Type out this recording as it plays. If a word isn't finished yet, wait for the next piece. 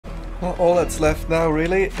Well, all that's left now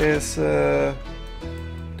really is to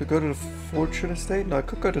go to the Fortune Estate. No, I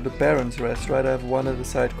could go to the Baron's Rest, right? I have one of the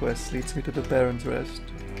side quests leads me to the Baron's Rest.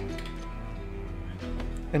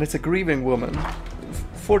 And it's a grieving woman.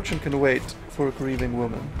 Fortune can wait for a grieving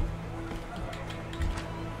woman.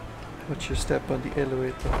 What's your step on the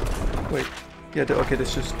elevator? Wait. Yeah, okay,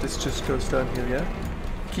 this just goes down here, yeah?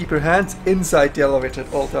 Keep your hands inside the elevator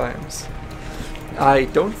at all times. I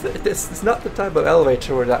don't think this is not the type of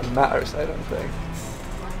elevator where that matters, I don't think.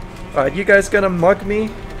 Alright, you guys gonna mug me?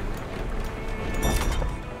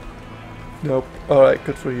 Nope. Alright,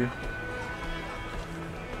 good for you.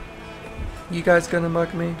 You guys gonna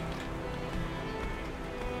mug me?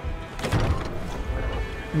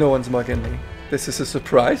 No one's mugging me. This is a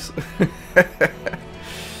surprise.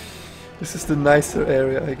 This is the nicer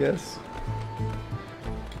area, I guess.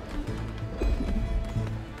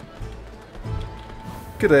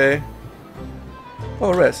 G'day.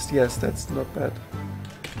 Oh, rest. Yes, that's not bad.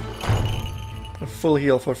 A full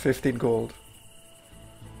heal for 15 gold.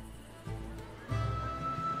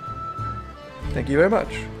 Thank you very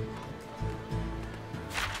much.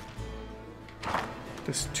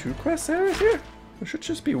 There's 2 quest areas here? There should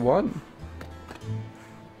just be 1.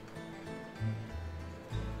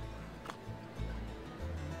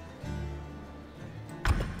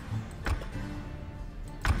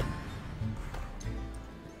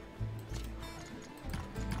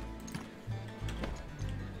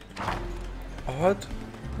 Odd?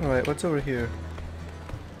 Alright, what's over here?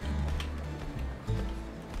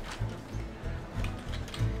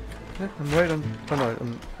 Yeah, I'm right on... Oh no,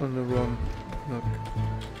 I'm on the wrong nook.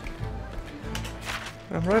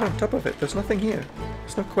 I'm right on top of it. There's nothing here.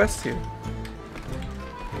 There's no quest here.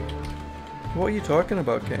 What are you talking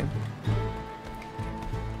about, game?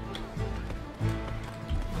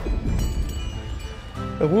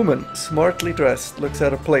 A woman, smartly dressed, looks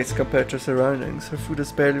out of place compared to her surroundings. Her food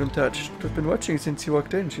is barely untouched. I've been watching you since you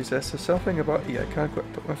walked in, she says. There's something about you, I can't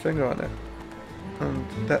quite put my finger on it. And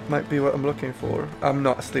that might be what I'm looking for. I'm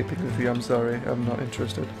not sleeping with you, I'm sorry. I'm not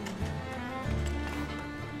interested.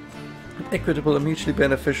 An equitable and mutually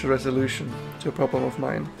beneficial resolution to a problem of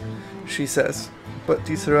mine, she says. But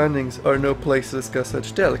these surroundings are no place to discuss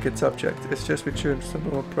such delicate subjects. It's just we turn to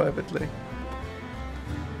more privately.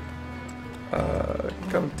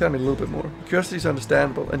 Come tell me a little bit more. Curiosity is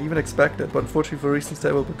understandable and even expected, but unfortunately for reasons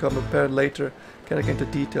that will become apparent later, can't get into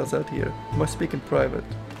details out here. I must speak in private.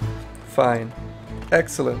 Fine.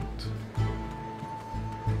 Excellent.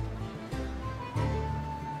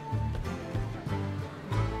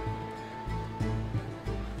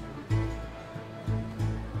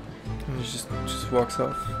 And he just walks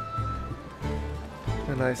off.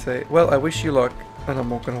 And I say, well, I wish you luck, and I'm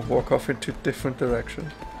gonna walk off into a different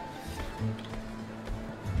direction.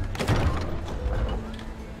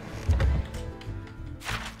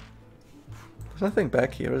 There's nothing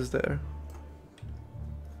back here, is there?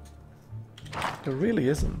 There really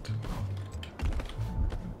isn't.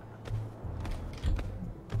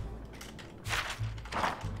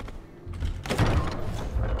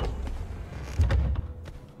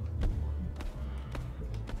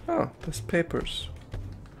 Oh, there's papers.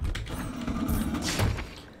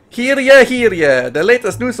 Hear ya! The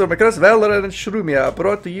latest news from across Valor and Shrumia,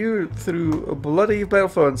 brought to you through bloody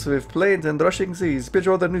belphones with planes and rushing seas.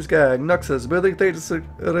 Bridgewater News Gang, Noxus, building traders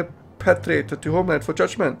repatriated to homeland for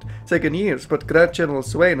judgment. Taken years, but Grand General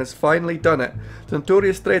Swain has finally done it. The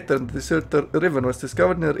notorious traitor and deserter Riven was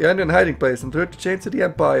discovered in her Indian hiding place and turned to change to the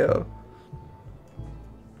Empire.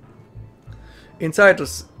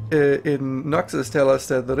 Insiders in Noxus tell us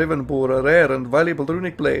that the Riven bore a rare and valuable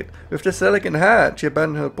runic blade. With this relic in hand, she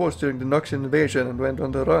abandoned her post during the Noxian invasion and went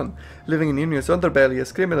on the run, living in Union's underbelly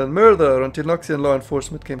as criminal murderer until Noxian law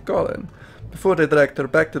enforcement came calling. Before they dragged her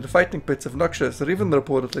back to the fighting pits of Noxus, Riven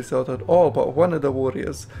reportedly slaughtered all but one of the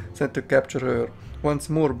warriors sent to capture her, once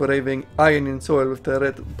more braving Ionian soil with the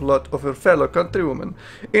red blood of her fellow countrywoman.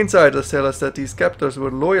 Insiders tell us that these captors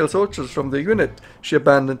were loyal soldiers from the unit she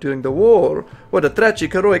abandoned during the war. What a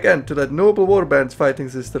tragic, heroic end to that noble warband's fighting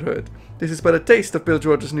sisterhood. This is but a taste of Bill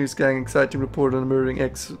George's News Gang exciting report on murdering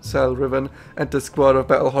exile Riven and the squad of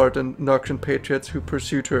battle-hardened Noxian patriots who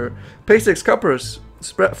pursued her. Pay 6 coppers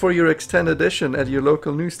spread for your extended edition at your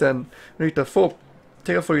local newsstand. Read the full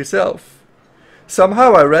tale for yourself.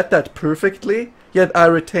 Somehow I read that perfectly, yet I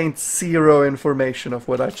retained zero information of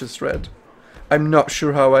what I just read. I'm not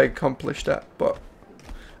sure how I accomplished that, but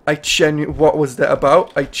what was that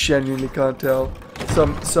about? I genuinely can't tell.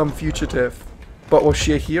 Some fugitive. But was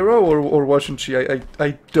she a hero or wasn't she?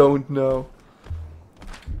 I don't know.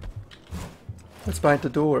 What's behind the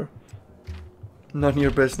door? None of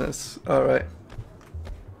your business. Alright.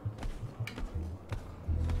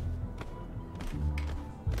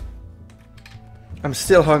 I'm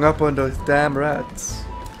still hung up on those damn rats.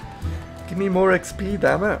 Give me more XP,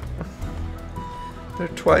 damn it. They're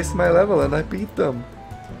twice my level and I beat them.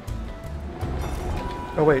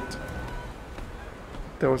 Oh wait.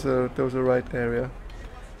 There was a right area.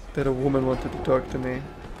 That a woman wanted to talk to me.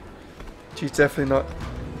 She's definitely not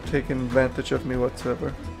taking advantage of me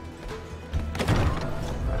whatsoever.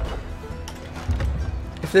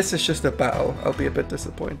 If this is just a battle, I'll be a bit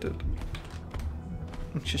disappointed.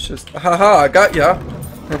 And she's just, haha, I got ya!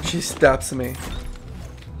 And she stabs me.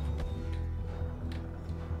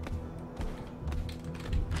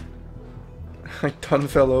 I done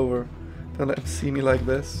fell over. Don't let him see me like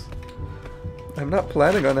this. I'm not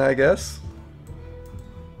planning on it, I guess.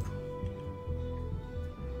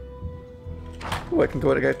 Oh, I can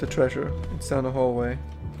go to get the treasure. It's down the hallway.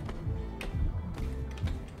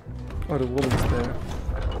 Oh, the woman's there.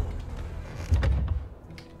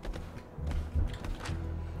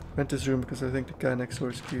 Rent this room because I think the guy next door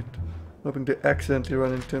is cute. Hoping to accidentally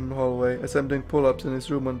run into him in the hallway. As I'm doing pull-ups in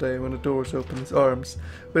his room one day when the doors open his arms,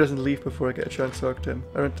 but he doesn't leave before I get a chance to talk to him.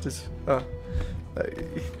 I rented this.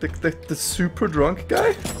 The super drunk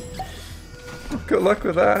guy? Good luck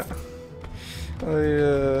with that.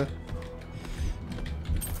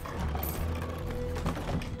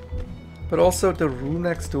 But also the room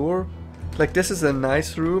next door. Like, this is a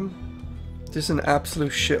nice room. This is an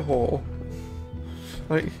absolute shithole.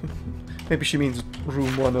 Like, maybe she means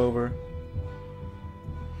room one over.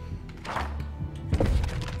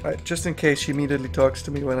 Right, just in case she immediately talks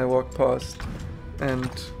to me when I walk past and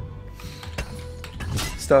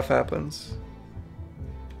stuff happens.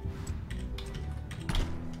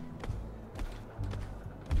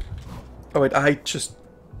 Oh wait, I'm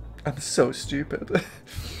so stupid.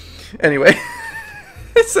 Anyway,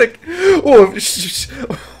 it's like, oh,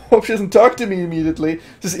 hope she doesn't talk to me immediately.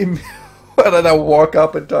 And then I walk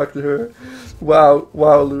up and talk to her. Wow,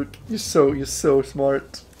 Luke, you're so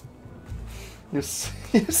smart. You're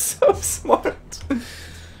so smart.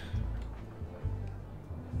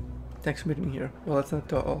 Thanks for meeting me here. Well, that's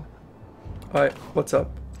not all. Alright, what's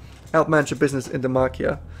up? I help manage a business in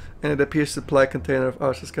Demacia, and it appears the supply container of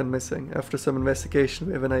ours has gone missing. After some investigation,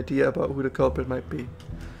 we have an idea about who the culprit might be.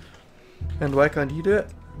 And why can't you do it?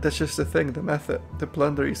 That's just the thing, the method. The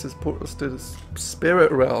plunder uses portals to the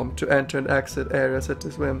spirit realm to enter and exit areas at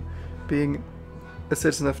his whim. Being a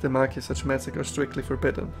citizen of Demacia, such magic are strictly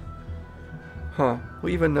forbidden. Huh.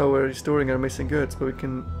 We even know where he's storing our missing goods, but we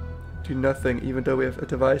can do nothing, even though we have a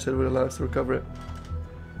device that would allow us to recover it.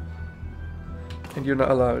 And you're not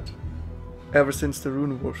allowed. Ever since the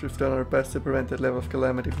Rune Wars, we've done our best to prevent that level of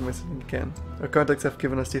calamity from visiting again. Our contacts have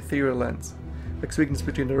given us the ethereal lens, like weakness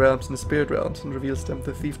between the realms and the spirit realms, and reveals them.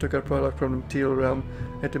 The thief took our product from the material realm,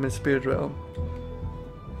 hid them in the spirit realm.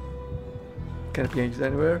 Can it be used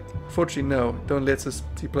anywhere? Fortunately, no. It only lets us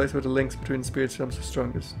see places where the links between the spirit realms are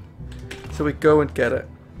strongest. So we go and get it.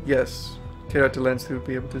 Yes. Tear out the lens to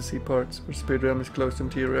be able to see parts where the spirit realm is close to the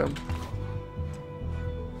material realm.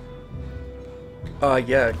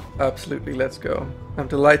 Yeah, absolutely, let's go. I'm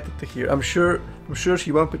delighted to hear. I'm sure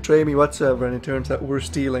she won't betray me whatsoever, and it turns out we're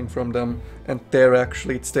stealing from them and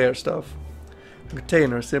it's their stuff. The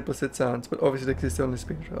container, simple as it sounds, but obviously it exists only in the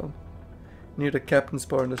spirit realm. Near the captain's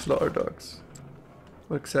bar and the slaughter dogs.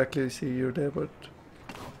 What exactly is you're there, but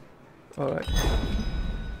alright.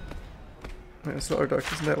 The slaughter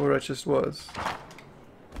dogs, isn't that where I just was?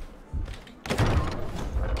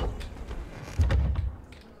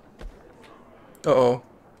 Uh-oh.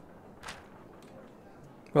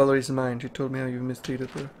 Valerie's mine. She told me how you mistreated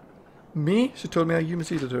her. Me? She told me how you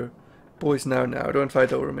mistreated her. Boys, now, don't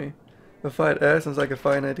fight over me. A fight sounds like a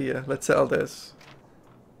fine idea. Let's settle this.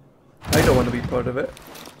 I don't want to be part of it.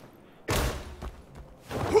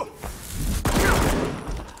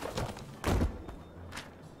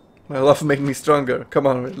 My love making me stronger. Come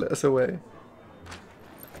on, let us away.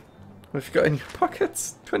 What have you got in your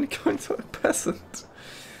pockets? 20 coins, what a peasant.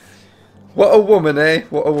 What a woman, eh?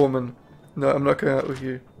 What a woman. No, I'm not going out with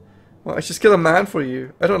you. Well, I should kill a man for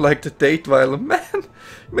you. I don't like to date violent men.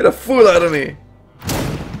 You made a fool out of me.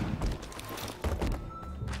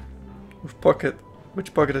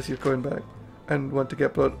 Which pocket has your coin bag? And want to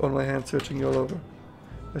get blood on my hands searching you all over.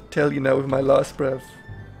 I tell you now with my last breath.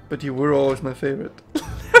 But you were always my favorite.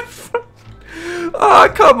 Ah,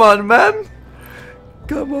 oh, come on, man.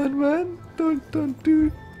 Come on, man. Don't do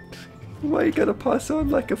it. Why you gotta pass on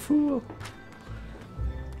like a fool?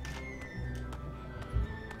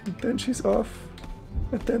 And then she's off.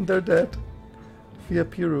 And then they're dead.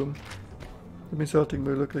 VIP room. I'm insulting,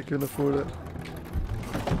 but look like you can afford it.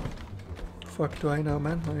 Fuck do I know,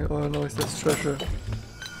 man? All I know is this treasure.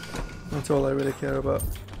 That's all I really care about.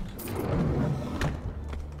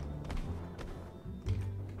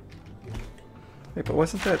 Wait, but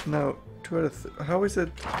wasn't that now 2 out of... How is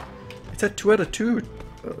it? It's at 2 out of 2.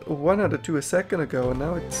 1 out of 2 a second ago, and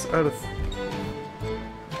now it's out of...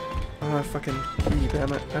 Ah, fucking key,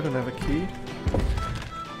 damn it. I don't have a key.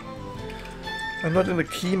 I'm not in the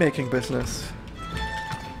key making business.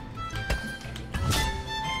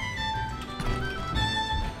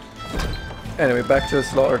 Anyway, back to the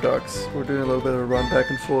slaughter dogs. We're doing a little bit of a run back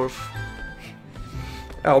and forth.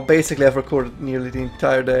 I'll basically have recorded nearly the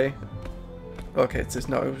entire day. Okay, it's just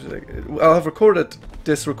no. I'll have recorded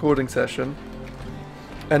this recording session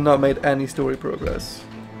and not made any story progress.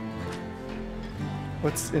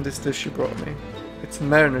 What's in this dish you brought me? It's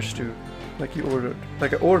mariner stew, like you ordered.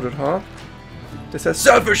 Like I ordered, huh? This has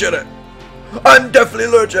selfish in it. I'm definitely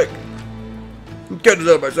allergic. Get it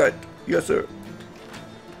out of my sight. Yes, sir.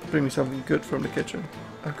 Bring me something good from the kitchen.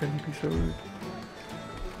 How can you be so rude?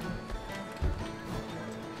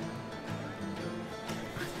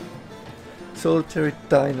 Solitary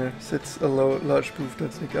diner sits a large booth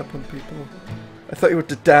that sneak up on people. I thought you were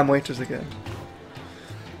the damn waiters again.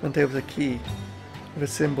 And there was a key with a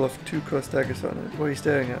symbol of 2 crossed daggers on it. What are you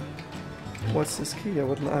staring at? What's this key? I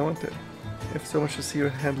want it. If so much as your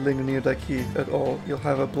hand linger near that key at all, you'll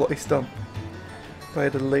have a bloody stump by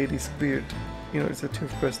the lady's beard. You know, it's a 2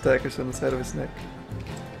 crossed daggers on the side of his neck.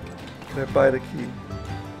 Can I buy the key?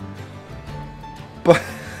 But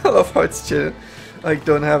I love how it's chilling. I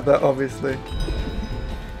don't have that, obviously.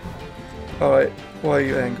 Alright, why are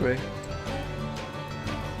you angry?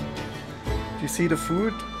 Do you see the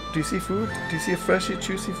food? Do you see food? Do you see a freshy,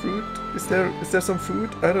 juicy fruit? Is there some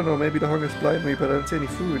food? I don't know, maybe the hunger's blind me, but I don't see any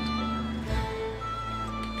food.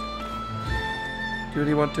 Do you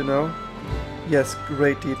really want to know? Yes,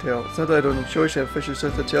 great detail. It's not that I don't enjoy shellfish, it's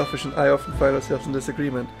just that shellfish and I often find ourselves in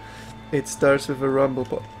disagreement. It starts with a rumble,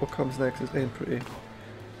 but what comes next ain't pretty.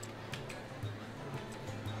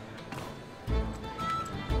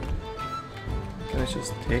 Can I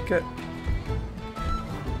just take it?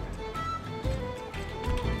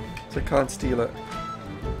 So I can't steal it.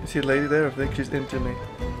 You see a lady there? I think she's into me.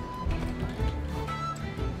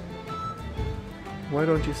 Why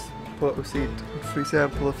don't you pull up a receipt? A free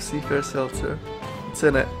sample of seafair seltzer. What's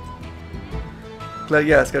in it? Glad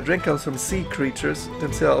you asked. Our drink comes from sea creatures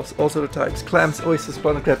themselves, also the types. Clams, oysters,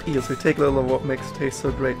 bonnet crab, eels. We take a little of what makes it taste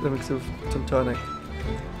so great. Then mix it with some tonic.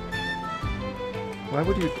 Why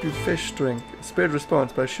would you do fish drink? Spirit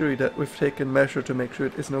response, but I assure you that we've taken measure to make sure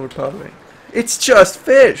it isn't overpowering. It's just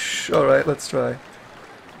fish! Alright, let's try.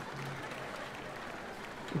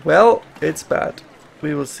 Well, it's bad.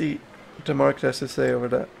 We will see what the market has to say over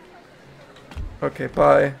that. Okay,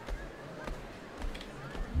 bye.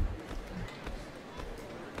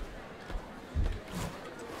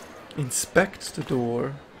 Inspect the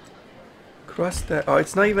door. Cross that. Oh,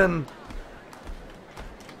 it's not even...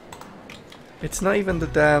 It's not even the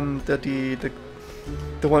damn... The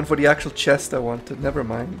one for the actual chest I wanted. Never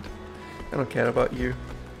mind. I don't care about you.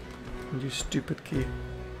 And you stupid key.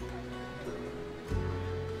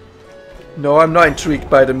 No, I'm not intrigued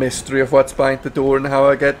by the mystery of what's behind the door and how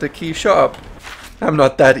I get the key shut up. I'm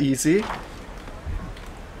not that easy.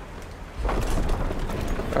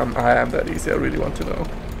 I am that easy, I really want to know.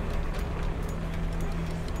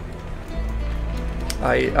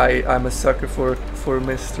 I'm a sucker for a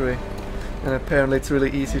mystery. And apparently it's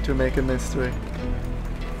really easy to make a mystery.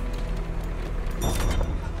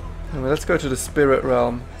 Anyway, let's go to the spirit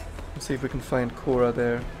realm and see if we can find Cora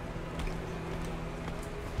there.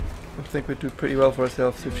 I think we'd do pretty well for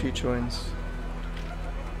ourselves if she joins.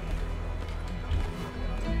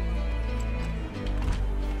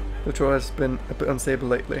 The draw has been a bit unstable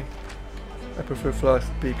lately. I prefer flask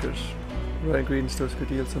beakers. Raw ingredient stores could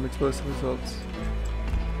yield some explosive results.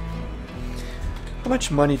 How much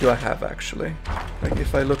money do I have actually? Like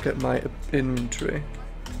if I look at my inventory.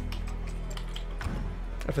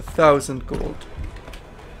 I have 1,000 gold.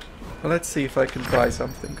 Well, let's see if I can buy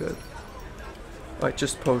something good. Right,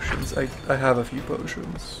 just potions. I have a few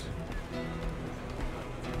potions.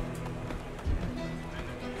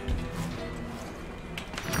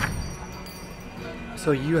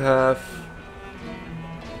 So you have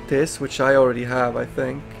this, which I already have, I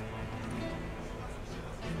think.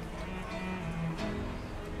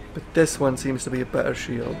 But this one seems to be a better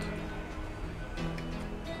shield.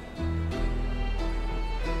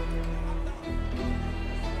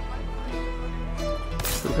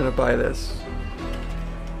 So we're gonna buy this.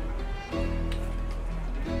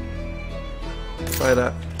 Buy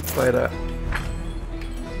that. Buy that.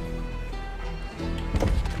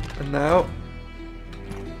 And now...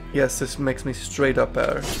 Yes, this makes me straight up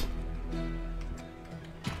better.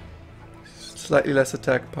 Slightly less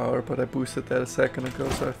attack power, but I boosted that a second ago,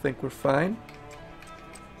 so I think we're fine.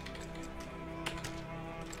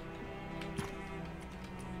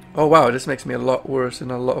 Oh wow, this makes me a lot worse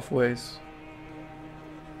in a lot of ways.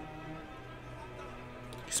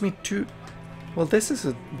 Gives me 2... Well, this is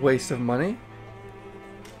a waste of money.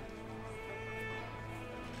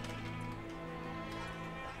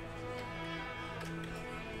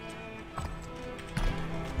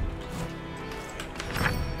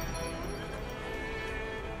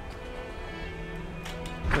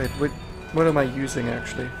 Wait, what am I using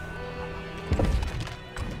actually?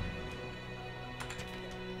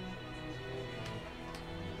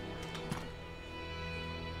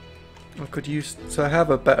 I could use... So I have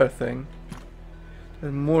a better thing.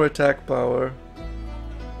 And more attack power.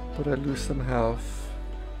 But I lose some health.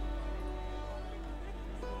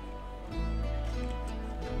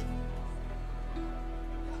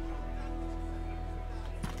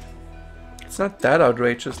 It's not that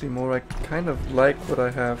outrageously more. I kind of like what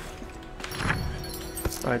I have.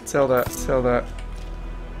 Alright, sell that, sell that.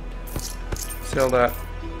 Sell that.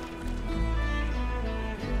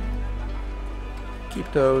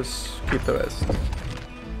 Keep those, keep the rest.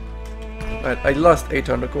 Right, I lost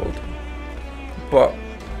 800 gold. But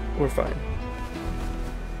we're fine.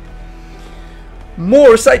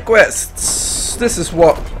 More side quests! This is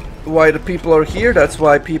why the people are here, that's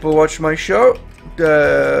why people watch my show.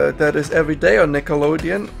 That is every day on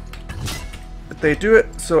Nickelodeon. They do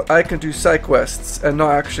it so I can do side quests and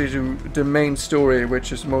not actually do the main story,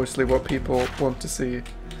 which is mostly what people want to see.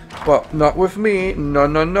 But not with me, no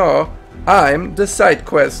no no. I'm the side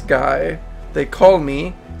quest guy. They call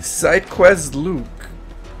me Sidequest Luke.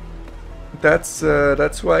 That's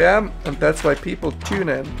who I am, and that's why people tune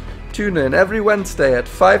in. Tune in every Wednesday at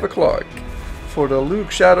 5 o'clock for the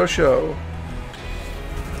Lukeshadow show,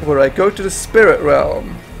 where I go to the spirit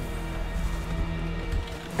realm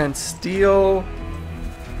and steal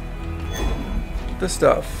the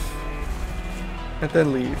stuff and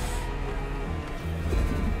then leave.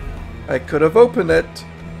 I could have opened it,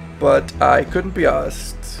 but I couldn't be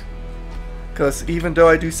asked. Because even though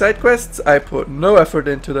I do side quests, I put no effort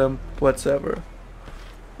into them whatsoever.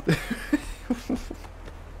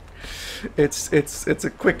 It's a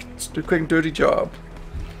quick and dirty job.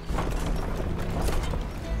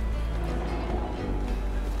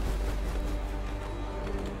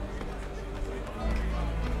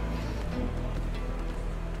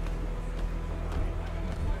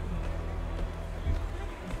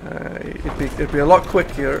 It'd be a lot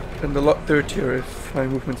quicker and a lot dirtier if my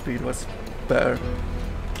movement speed was better.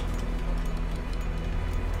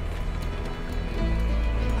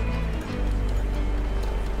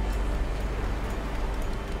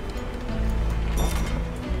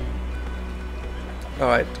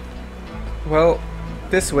 Alright. Well,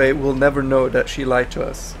 this way we'll never know that she lied to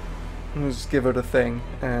us. We'll just give her the thing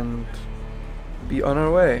and be on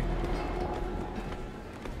our way.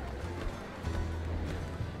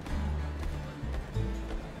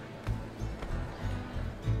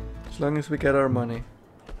 As long as we get our money.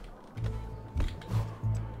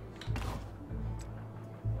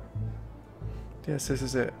 Yes, this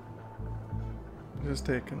is it. This is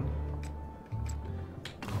taken.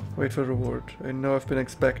 Wait for reward. I know I've been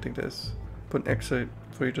expecting this. Put an extra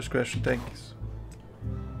for your discretion, thank you.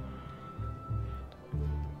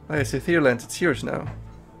 Ah yes, Ethereal Lens, it's yours now.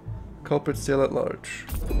 Culprit still at large.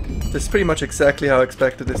 This is pretty much exactly how I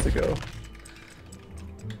expected this to go.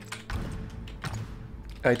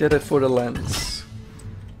 I did it for the lens.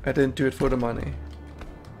 I didn't do it for the money.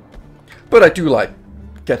 But I do like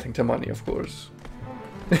getting the money, of course.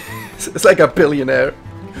 It's like a billionaire.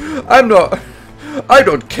 I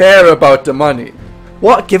don't care about the money.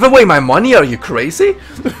 What? Give away my money? Are you crazy?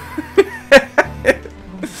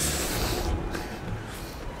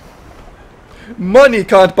 Money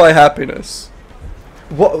can't buy happiness.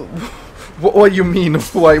 What do you mean?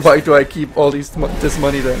 Why do I keep all this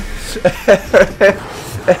money then?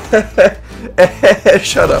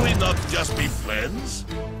 Shut up. Can we not just be friends?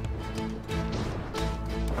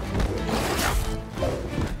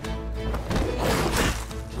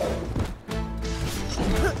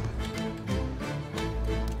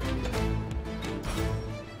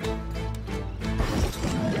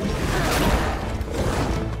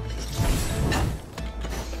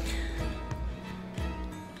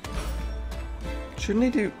 Shouldn't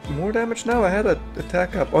he do more damage now? I had an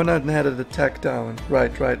attack up. Oh no, I had an attack down.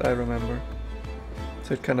 Right, I remember.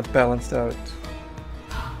 So it kind of balanced out.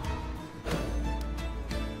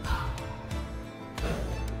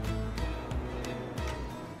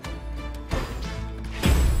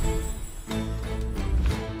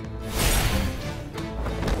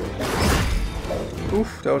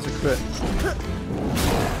 Oof, that was a crit.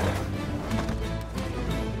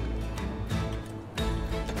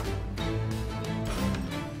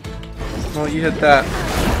 No, you hit that.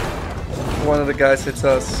 One of the guys hits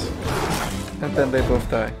us. And then they both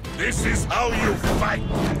die. This is how you fight.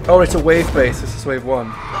 Oh, it's a wave base. This is wave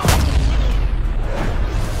 1.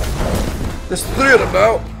 There's 3 of them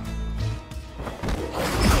now.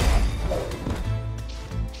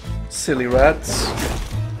 Silly rats.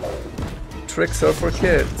 Tricks are for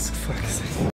kids. Fuck's sake.